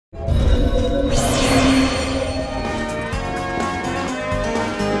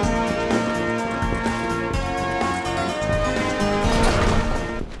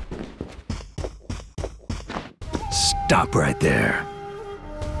Stop right there.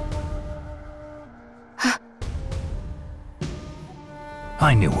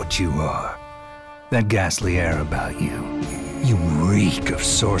 I knew what you are. That ghastly air about you. You reek of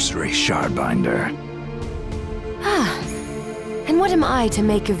sorcery, Shardbinder. Ah. And what am I to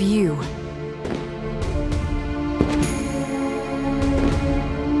make of you?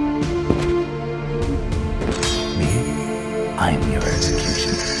 Me? I'm your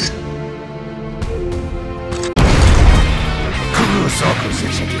executioner.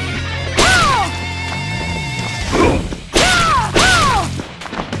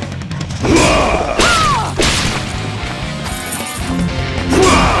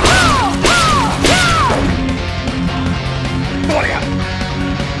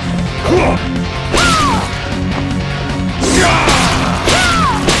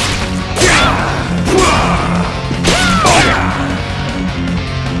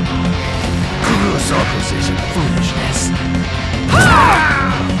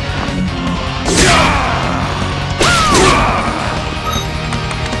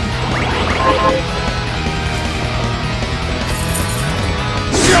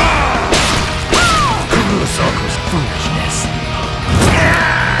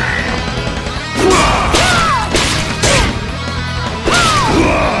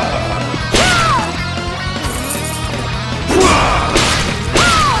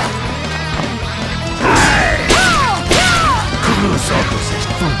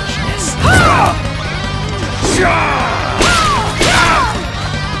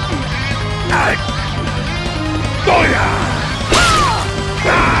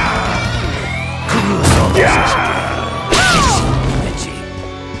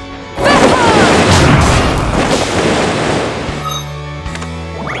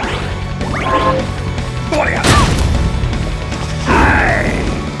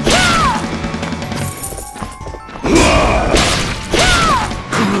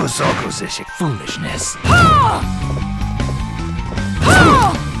 Foolishness. Foolishness.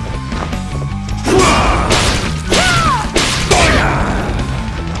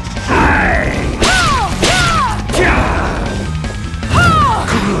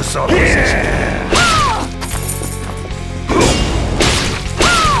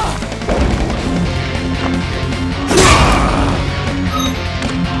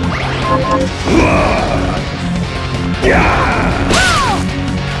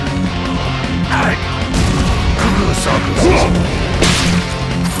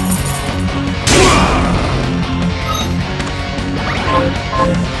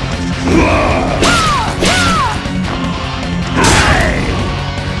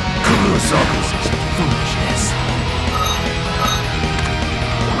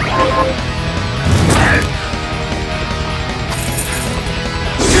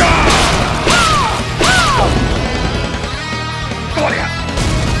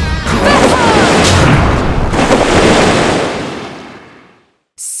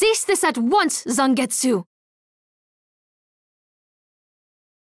 Cease this at once, Zangetsu!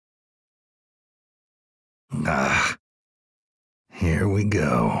 Ah, here we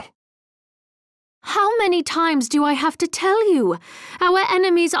go. How many times do I have to tell you? Our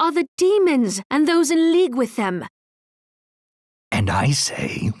enemies are the demons and those in league with them. And I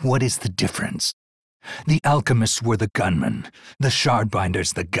say, what is the difference? The alchemists were the gunmen, the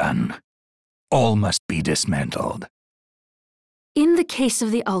Shardbinders the gun. All must be dismantled. In the case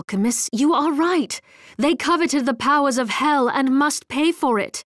of the alchemists, you are right. They coveted the powers of hell and must pay for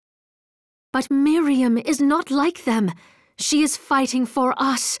it. But Miriam is not like them. She is fighting for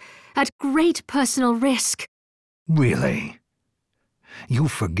us, at great personal risk. Really? You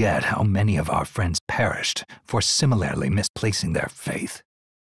forget how many of our friends perished for similarly misplacing their faith.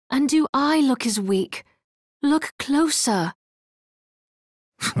 And do I look as weak? Look closer.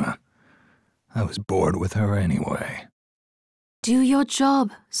 I was bored with her anyway. Do your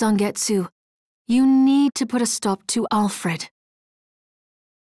job, Zangetsu. You need to put a stop to Alfred.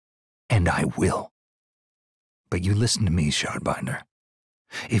 And I will. But you listen to me, Shardbinder.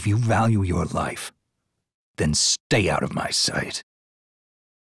 If you value your life, then stay out of my sight.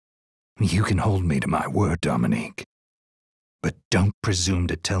 You can hold me to my word, Dominique. But don't presume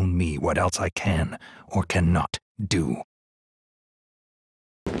to tell me what else I can or cannot do.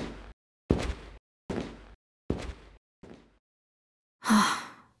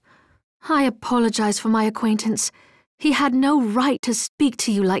 I apologize for my acquaintance. He had no right to speak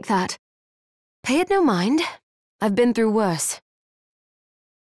to you like that. Pay it no mind. I've been through worse.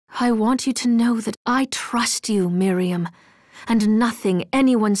 I want you to know that I trust you, Miriam, and nothing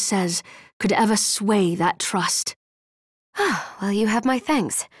anyone says could ever sway that trust. Well, you have my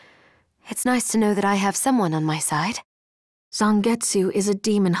thanks. It's nice to know that I have someone on my side. Zangetsu is a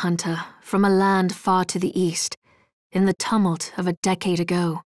demon hunter from a land far to the east, in the tumult of a decade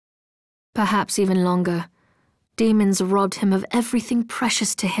ago. Perhaps even longer. Demons robbed him of everything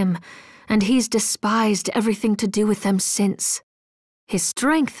precious to him, and he's despised everything to do with them since. His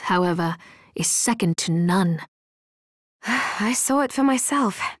strength, however, is second to none. I saw it for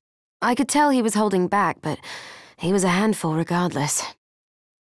myself. I could tell he was holding back, but he was a handful regardless.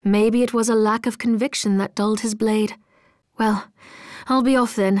 Maybe it was a lack of conviction that dulled his blade. Well, I'll be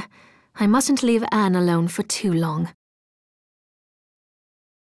off then. I mustn't leave Anne alone for too long.